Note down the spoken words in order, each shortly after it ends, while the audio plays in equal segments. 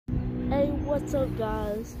Hey, what's up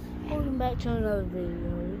guys? Welcome back to another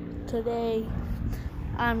video. Today,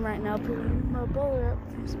 I'm right now picking my brother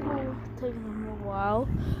up from school, taking him a while.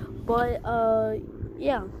 But,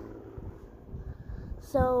 yeah.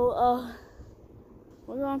 So,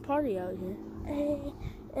 we're gonna party out here.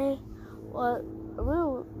 Hey. Well, the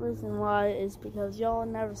real reason why is because y'all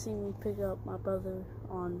never seen me pick up my brother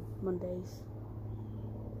on Mondays.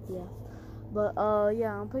 Yeah. But,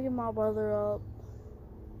 yeah, I'm picking my brother up.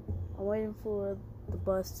 I'm waiting for the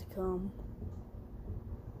bus to come.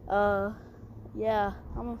 Yeah,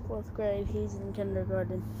 I'm in 4th grade. He's in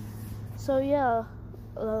kindergarten. So, yeah,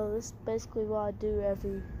 this is basically what I do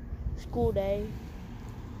every school day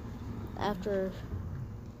after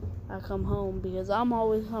I come home, because I'm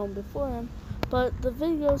always home before him. But the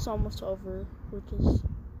video's almost over, which is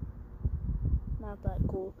not that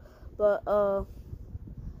cool. But,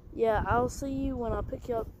 yeah, I'll see you when I pick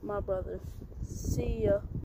up my brother. See ya.